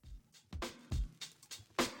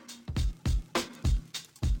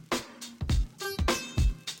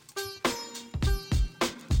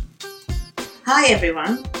Hi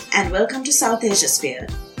everyone, and welcome to South Asia Sphere,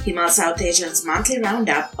 Himal South Asian's monthly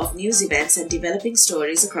roundup of news events and developing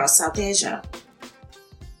stories across South Asia.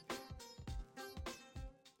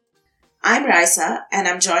 I'm Raisa, and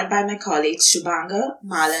I'm joined by my colleagues Shubhanga,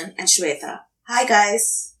 Malan, and Shweta. Hi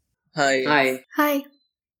guys! Hi.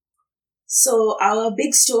 So our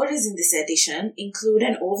big stories in this edition include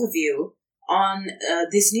an overview on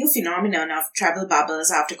this new phenomenon of travel bubbles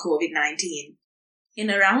after COVID-19. In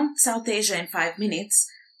Around South Asia in 5 minutes,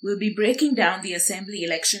 we'll be breaking down the assembly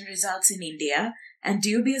election results in India and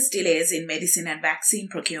dubious delays in medicine and vaccine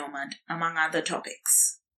procurement, among other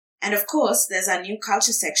topics. And of course, there's our new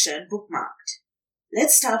culture section bookmarked.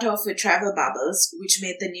 Let's start off with travel bubbles, which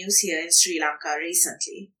made the news here in Sri Lanka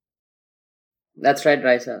recently. That's right,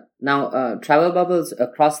 Raisa. Now, travel bubbles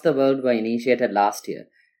across the world were initiated last year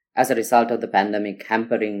as a result of the pandemic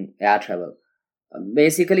hampering air travel.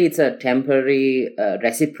 Basically, it's a temporary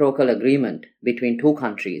reciprocal agreement between two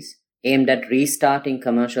countries aimed at restarting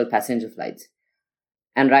commercial passenger flights.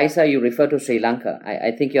 And Raisa, you refer to Sri Lanka.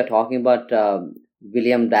 I think you're talking about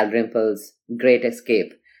William Dalrymple's Great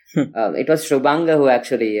Escape. It was Shubhanga who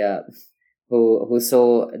actually who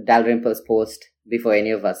saw Dalrymple's post before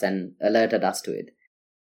any of us and alerted us to it.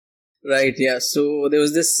 Right, yeah. So there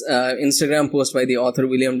was this Instagram post by the author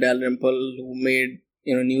William Dalrymple who made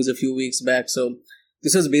news a few weeks back. So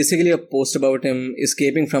this was basically a post about him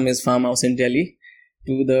escaping from his farmhouse in Delhi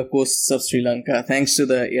to the coasts of Sri Lanka, thanks to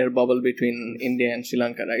the air bubble between India and Sri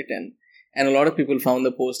Lanka, right? And a lot of people found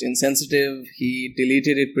the post insensitive. He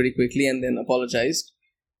deleted it pretty quickly and then apologized.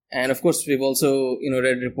 And of course, we've also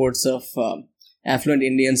read reports of affluent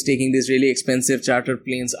Indians taking these really expensive charter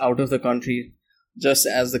planes out of the country just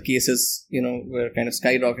as the cases were kind of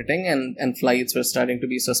skyrocketing and flights were starting to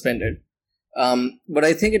be suspended. But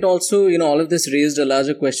I think it also, all of this raised a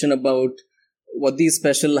larger question about what these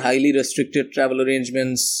special highly restricted travel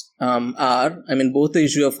arrangements are. I mean, both the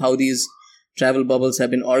issue of how these travel bubbles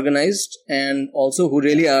have been organized and also who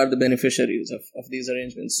really are the beneficiaries of these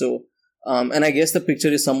arrangements. So, and I guess the picture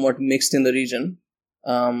is somewhat mixed in the region.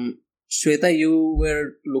 Shweta, you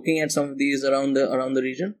were looking at some of these around the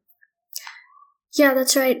region? Yeah,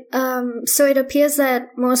 that's right. So it appears that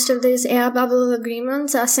most of these air bubble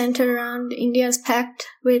agreements are centered around India's pact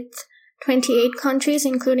with 28 countries,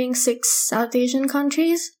 including 6 South Asian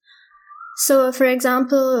countries. So, for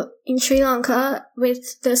example, in Sri Lanka,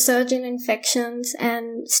 with the surge in infections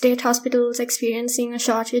and state hospitals experiencing a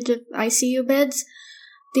shortage of ICU beds,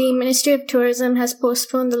 the Ministry of Tourism has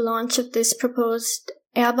postponed the launch of this proposed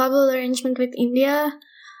air bubble arrangement with India,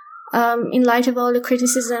 in light of all the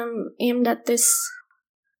criticism aimed at this.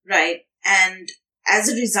 Right. And as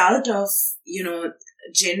a result of,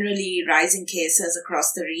 generally rising cases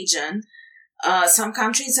across the region, some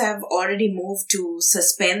countries have already moved to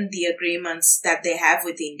suspend the agreements that they have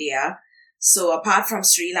with India. So apart from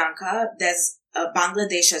Sri Lanka, there's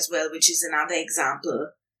Bangladesh as well, which is another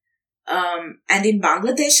example. And in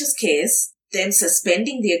Bangladesh's case, them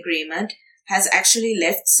suspending the agreement has actually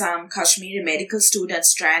left some Kashmiri medical students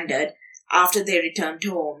stranded after they returned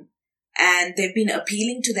home. And they've been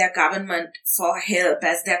appealing to their government for help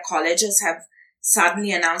as their colleges have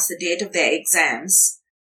suddenly announced the date of their exams.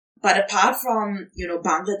 But apart from,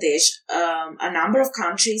 Bangladesh, a number of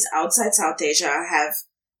countries outside South Asia have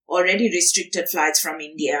already restricted flights from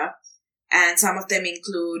India. And some of them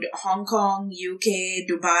include Hong Kong, UK,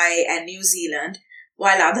 Dubai, and New Zealand,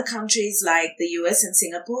 while other countries like the US and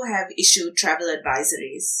Singapore have issued travel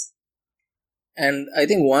advisories. And I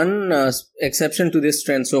think one exception to this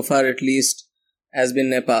trend so far at least has been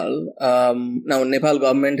Nepal. Now, Nepal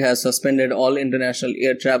government has suspended all international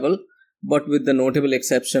air travel, but with the notable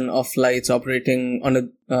exception of flights operating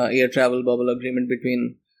on a air travel bubble agreement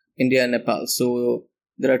between India and Nepal. So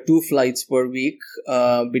there are 2 flights per week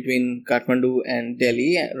between Kathmandu and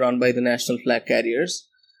Delhi run by the national flag carriers.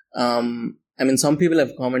 I mean, some people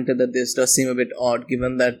have commented that this does seem a bit odd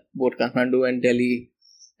given that both Kathmandu and Delhi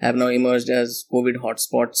have now emerged as COVID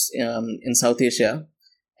hotspots in South Asia.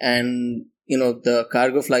 And, the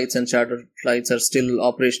cargo flights and charter flights are still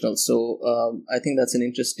operational. So I think that's an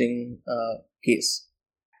interesting case.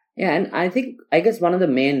 Yeah, and I guess one of the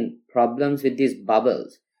main problems with these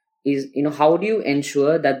bubbles is, how do you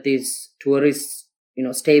ensure that these tourists,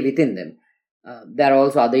 stay within them? There are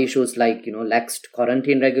also other issues like, lax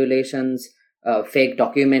quarantine regulations, fake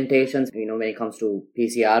documentations, when it comes to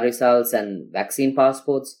PCR results and vaccine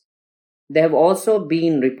passports. There have also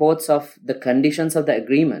been reports of the conditions of the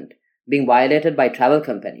agreement being violated by travel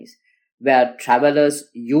companies, where travelers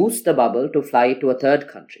use the bubble to fly to a third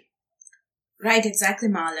country. Right, exactly,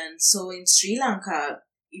 Marlon. So in Sri Lanka,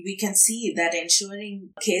 we can see that ensuring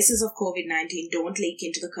cases of COVID-19 don't leak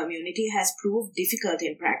into the community has proved difficult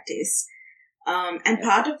in practice. And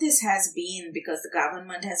part of this has been because the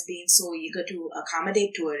government has been so eager to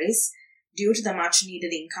accommodate tourists due to the much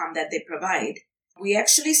needed income that they provide. We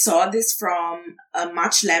actually saw this from a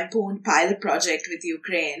much lampooned pilot project with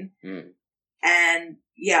Ukraine. And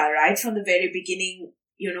yeah, right from the very beginning,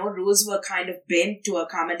 rules were kind of bent to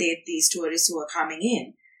accommodate these tourists who are coming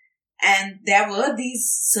in. And there were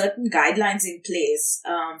these certain guidelines in place.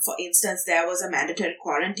 For instance, there was a mandatory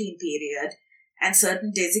quarantine period and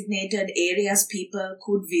certain designated areas people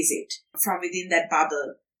could visit from within that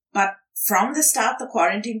bubble. But from the start, the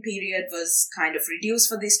quarantine period was kind of reduced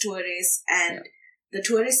for these tourists, and the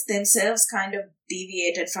tourists themselves kind of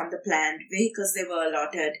deviated from the planned vehicles they were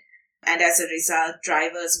allotted. And as a result,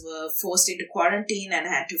 drivers were forced into quarantine and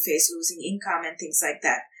had to face losing income and things like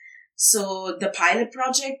that. So the pilot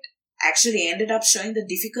project actually ended up showing the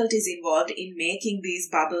difficulties involved in making these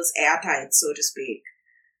bubbles airtight, so to speak.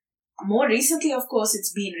 More recently, of course,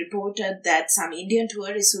 it's been reported that some Indian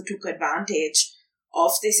tourists who took advantage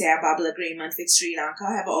of this air bubble agreement with Sri Lanka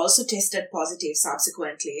have also tested positive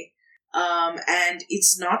subsequently. And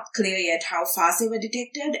it's not clear yet how fast they were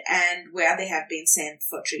detected and where they have been sent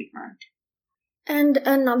for treatment. And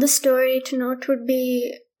another story to note would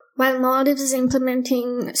be, while Maldives is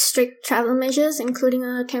implementing strict travel measures, including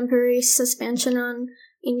a temporary suspension on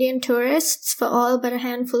Indian tourists for all but a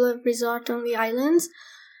handful of resort-only islands,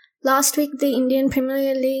 last week the Indian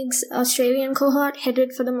Premier League's Australian cohort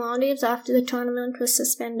headed for the Maldives after the tournament was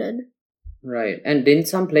suspended. Right. And didn't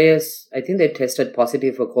some players, I think they tested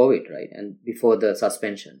positive for COVID, right? And before the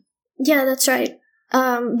suspension. Yeah, that's right.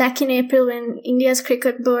 Back in April, when India's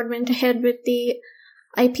cricket board went ahead with the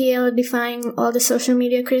IPL defying all the social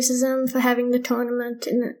media criticism for having the tournament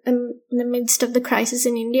in the midst of the crisis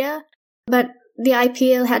in India. But the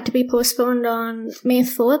IPL had to be postponed on May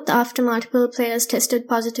 4th after multiple players tested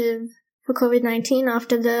positive for COVID-19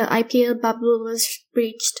 after the IPL bubble was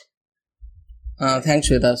breached. Thanks,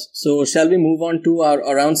 Shweta. So, shall we move on to our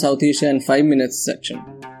Around South Asia in 5 minutes section?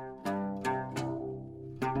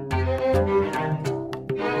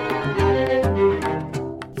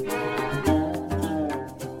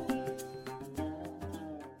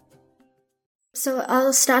 So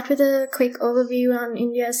I'll start with a quick overview on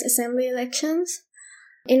India's assembly elections.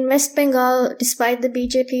 In West Bengal, despite the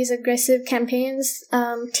BJP's aggressive campaigns,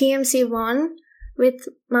 TMC won, with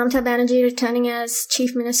Mamata Banerjee returning as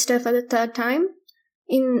chief minister for the third time.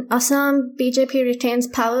 In Assam, BJP retains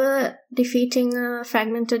power, defeating a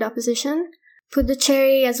fragmented opposition.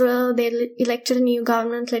 Puducherry as well, they elected a new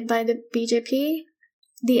government led by the BJP.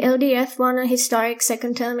 The LDF won a historic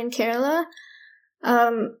second term in Kerala.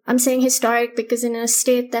 I'm saying historic because in a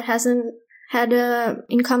state that hasn't had an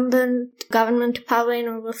incumbent government power in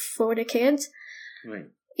over 4 decades. Right.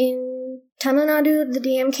 In Tamil Nadu, the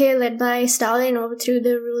DMK led by Stalin overthrew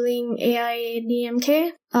the ruling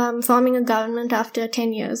AIADMK, forming a government after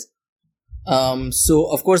 10 years. So,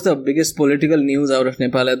 of course, the biggest political news out of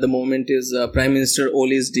Nepal at the moment is Prime Minister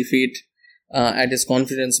Oli's defeat at his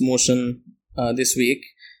confidence motion this week.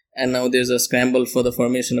 And now there's a scramble for the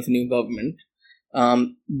formation of a new government.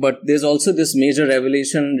 But there's also this major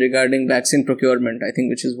revelation regarding vaccine procurement, I think,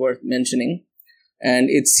 which is worth mentioning.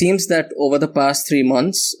 And it seems that over the past 3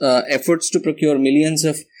 months, efforts to procure millions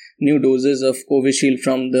of new doses of Covishield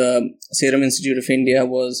from the Serum Institute of India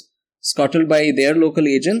was scuttled by their local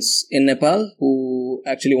agents in Nepal, who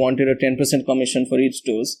actually wanted a 10% commission for each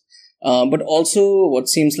dose. But also what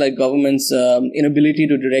seems like government's inability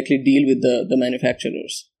to directly deal with the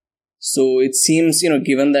manufacturers. So it seems,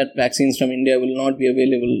 given that vaccines from India will not be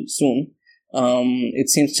available soon, it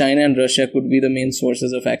seems China and Russia could be the main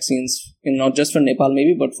sources of vaccines, not just for Nepal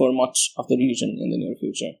maybe, but for much of the region in the near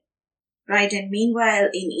future. Right, and meanwhile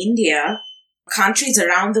in India, countries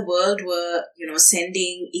around the world were,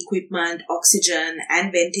 sending equipment, oxygen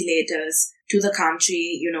and ventilators to the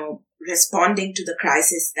country, responding to the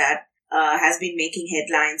crisis that has been making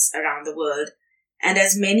headlines around the world. And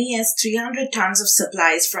as many as 300 tons of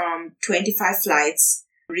supplies from 25 flights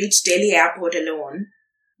reached Delhi airport alone.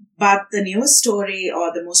 But the news story,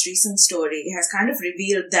 or the most recent story, has kind of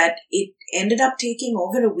revealed that it ended up taking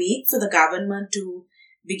over a week for the government to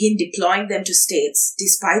begin deploying them to states,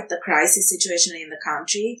 despite the crisis situation in the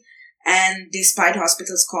country and despite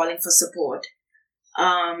hospitals calling for support.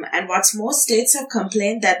 And what's more, states have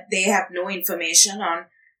complained that they have no information on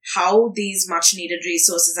how these much-needed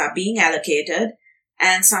resources are being allocated.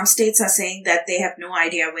 And some states are saying that they have no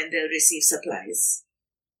idea when they'll receive supplies.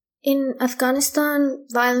 In Afghanistan,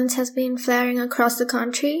 violence has been flaring across the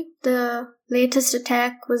country. The latest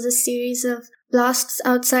attack was a series of blasts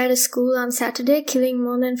outside a school on Saturday, killing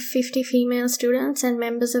more than 50 female students and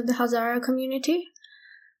members of the Hazara community.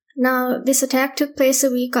 Now, this attack took place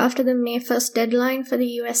a week after the May 1st deadline for the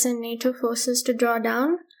US and NATO forces to draw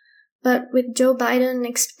down, but with Joe Biden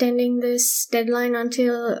extending this deadline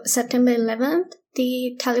until September 11th,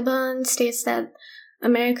 the Taliban states that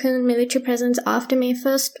American military presence after May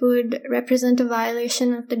 1st would represent a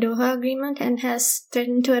violation of the Doha Agreement and has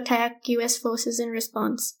threatened to attack US forces in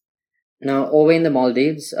response. Now, over in the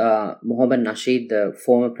Maldives, Mohammad Nasheed, the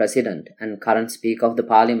former president and current Speaker of the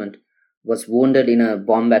Parliament, was wounded in a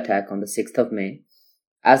bomb attack on the 6th of May.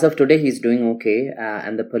 As of today, he's doing okay,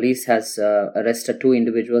 and the police has arrested 2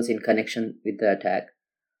 individuals in connection with the attack.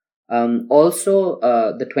 Also,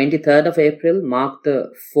 the 23rd of April marked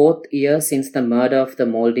the 4th year since the murder of the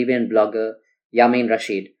Maldivian blogger Yamin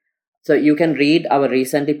Rashid. So you can read our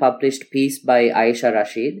recently published piece by Aisha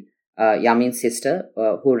Rashid, Yamin's sister,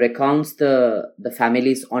 who recounts the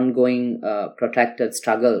family's ongoing protracted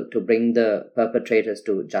struggle to bring the perpetrators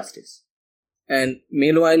to justice. And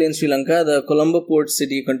meanwhile in Sri Lanka, the Colombo port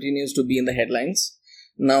city continues to be in the headlines.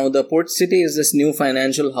 Now, the port city is this new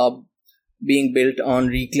financial hub being built on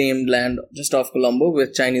reclaimed land just off Colombo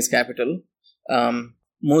with Chinese capital.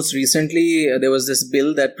 Most recently, there was this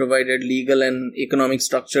bill that provided legal and economic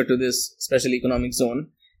structure to this special economic zone.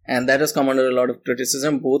 And that has come under a lot of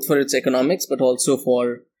criticism, both for its economics, but also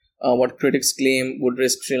for what critics claim would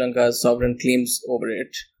risk Sri Lanka's sovereign claims over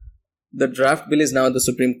it. The draft bill is now at the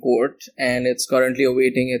Supreme Court, and it's currently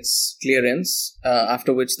awaiting its clearance,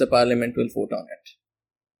 after which the Parliament will vote on it.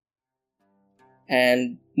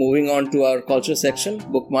 And moving on to our culture section,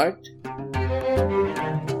 bookmarked.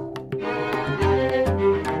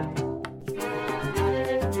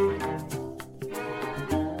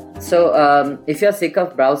 So, if you're sick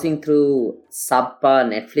of browsing through subpar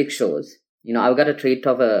Netflix shows, I've got a treat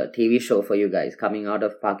of a TV show for you guys coming out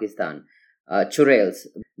of Pakistan. Churails,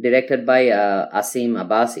 directed by Asim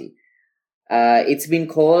Abbasi. It's been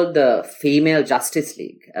called the Female Justice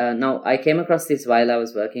League. Now, I came across this while I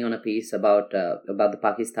was working on a piece about the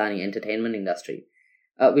Pakistani entertainment industry,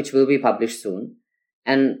 which will be published soon.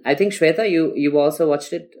 And I think, Shweta, you also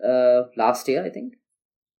watched it last year, I think?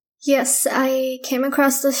 Yes, I came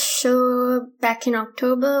across the show back in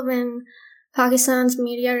October when Pakistan's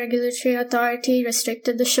Media Regulatory Authority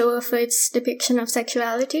restricted the show for its depiction of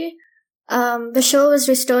sexuality. The show was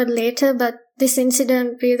restored later, but this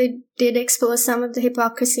incident really did expose some of the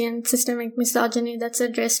hypocrisy and systemic misogyny that's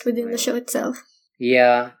addressed within the show itself.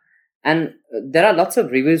 Yeah, and there are lots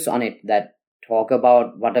of reviews on it that talk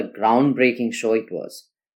about what a groundbreaking show it was.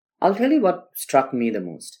 I'll tell you what struck me the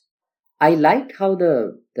most. I liked how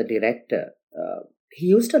the director, he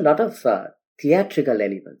used a lot of theatrical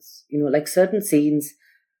elements. Like certain scenes,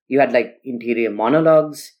 you had like interior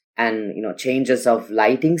monologues, and changes of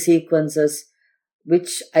lighting sequences,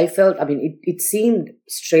 which I felt, it seemed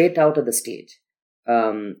straight out of the stage.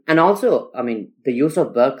 And also, the use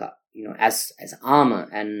of burqa, as armor,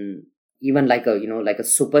 and even like a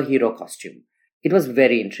superhero costume. It was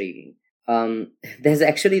very intriguing. There's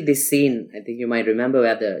actually this scene, I think you might remember,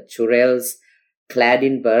 where the Churails, clad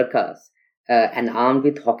in burqas and armed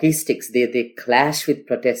with hockey sticks, they clash with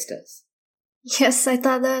protesters. Yes, I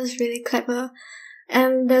thought that was really clever.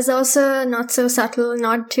 And there's also a not so subtle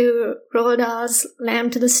nod to Roald Dahl's Lamb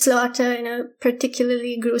to the Slaughter in a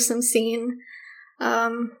particularly gruesome scene.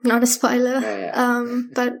 Not a spoiler. Oh, yeah.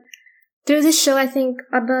 But through this show, I think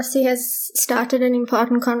Abbasi has started an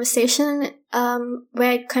important conversation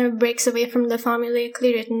where it kind of breaks away from the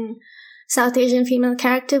formulaically written South Asian female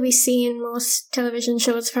character we see in most television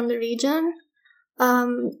shows from the region.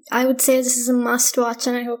 I would say this is a must-watch,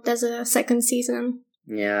 and I hope there's a second season.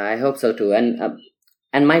 Yeah, I hope so too.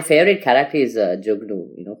 And my favorite character is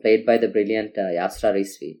Jugnu, played by the brilliant Yasra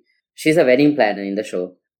Rizvi. She's a wedding planner in the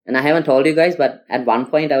show. And I haven't told you guys, but at one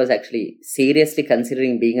point I was actually seriously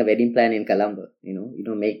considering being a wedding planner in Colombo.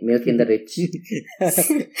 Make milk in the rich,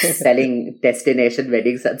 selling destination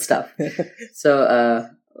weddings and stuff. So,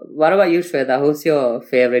 what about you, Shweta? Who's your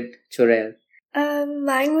favorite Churail?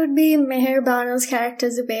 Mine would be Meher Bano's character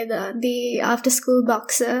Zubeda, the after-school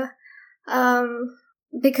boxer.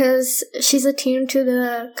 Because she's attuned to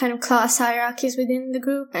the kind of class hierarchies within the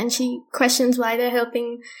group, and she questions why they're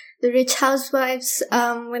helping the rich housewives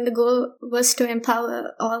when the goal was to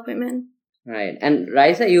empower all women. Right. And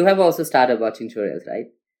Raisa, you have also started watching Churails, right?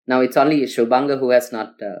 Now it's only Shubhanga who has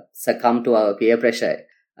not succumbed to our peer pressure.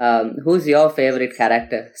 Who's your favorite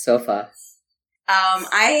character so far?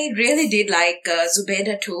 I really did like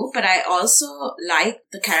Zubeda too, but I also like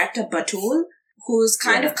the character Batul, who's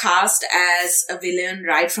kind of cast as a villain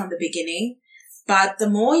right from the beginning. But the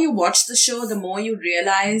more you watch the show, the more you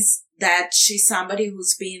realize that she's somebody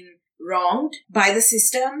who's been wronged by the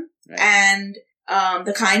system, Right. and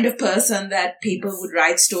the kind of person that people would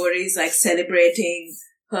write stories like celebrating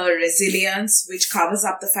her resilience, which covers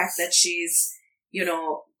up the fact that she's,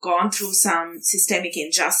 gone through some systemic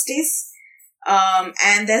injustice.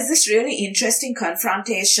 And there's this really interesting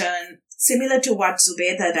confrontation, similar to what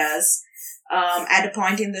Zubeda does, at a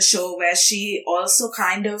point in the show where she also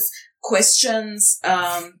kind of questions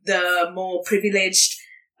the more privileged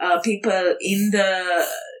people in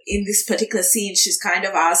this particular scene. She's kind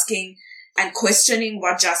of asking and questioning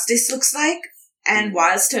what justice looks like. And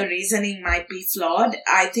whilst her reasoning might be flawed,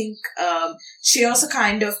 I think she also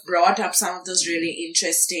kind of brought up some of those really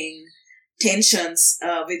interesting tensions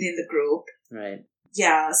within the group. Right.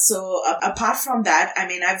 Yeah, so apart from that, I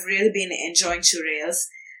mean, I've really been enjoying Two Rails.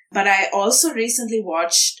 But I also recently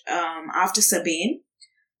watched After Sabine,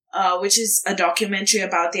 which is a documentary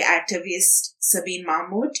about the activist Sabine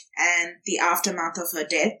Mahmood and the aftermath of her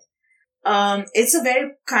death. It's a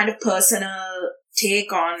very kind of personal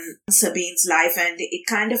take on Sabine's life, and it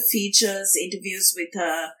kind of features interviews with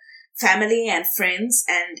her family and friends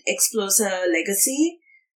and explores her legacy.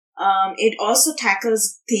 It also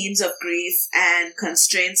tackles themes of grief and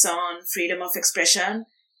constraints on freedom of expression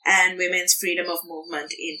and women's freedom of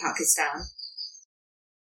movement in Pakistan.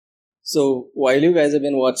 So while you guys have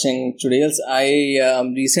been watching Two Rails, I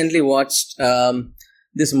recently watched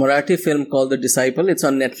this Marathi film called The Disciple. It's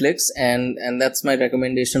on Netflix, and that's my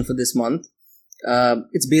recommendation for this month.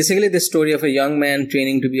 It's basically the story of a young man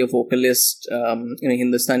training to be a vocalist in a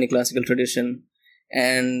Hindustani classical tradition.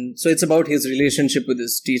 And so it's about his relationship with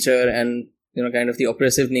his teacher and, kind of the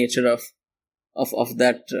oppressive nature of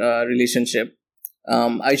that relationship.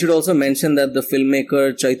 I should also mention that the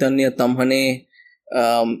filmmaker Chaitanya Tamhane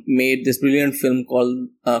made this brilliant film called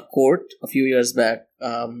Court a few years back,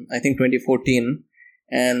 I think 2014.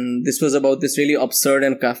 And this was about this really absurd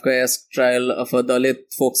and Kafkaesque trial of a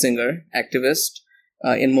Dalit folk singer, activist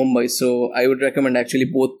in Mumbai. So I would recommend actually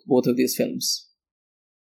both of these films.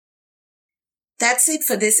 That's it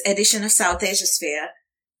for this edition of South Asia Sphere.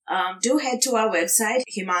 Do head to our website,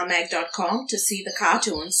 himalmag.com, to see the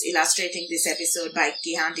cartoons illustrating this episode by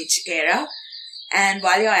Gihandi Chikera. And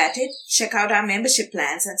while you're at it, check out our membership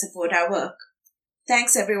plans and support our work.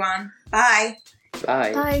 Thanks, everyone. Bye.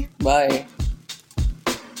 Bye. Bye. Bye.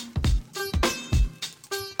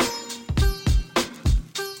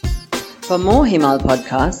 For more Himal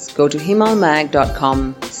podcasts, go to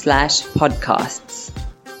himalmag.com/podcast.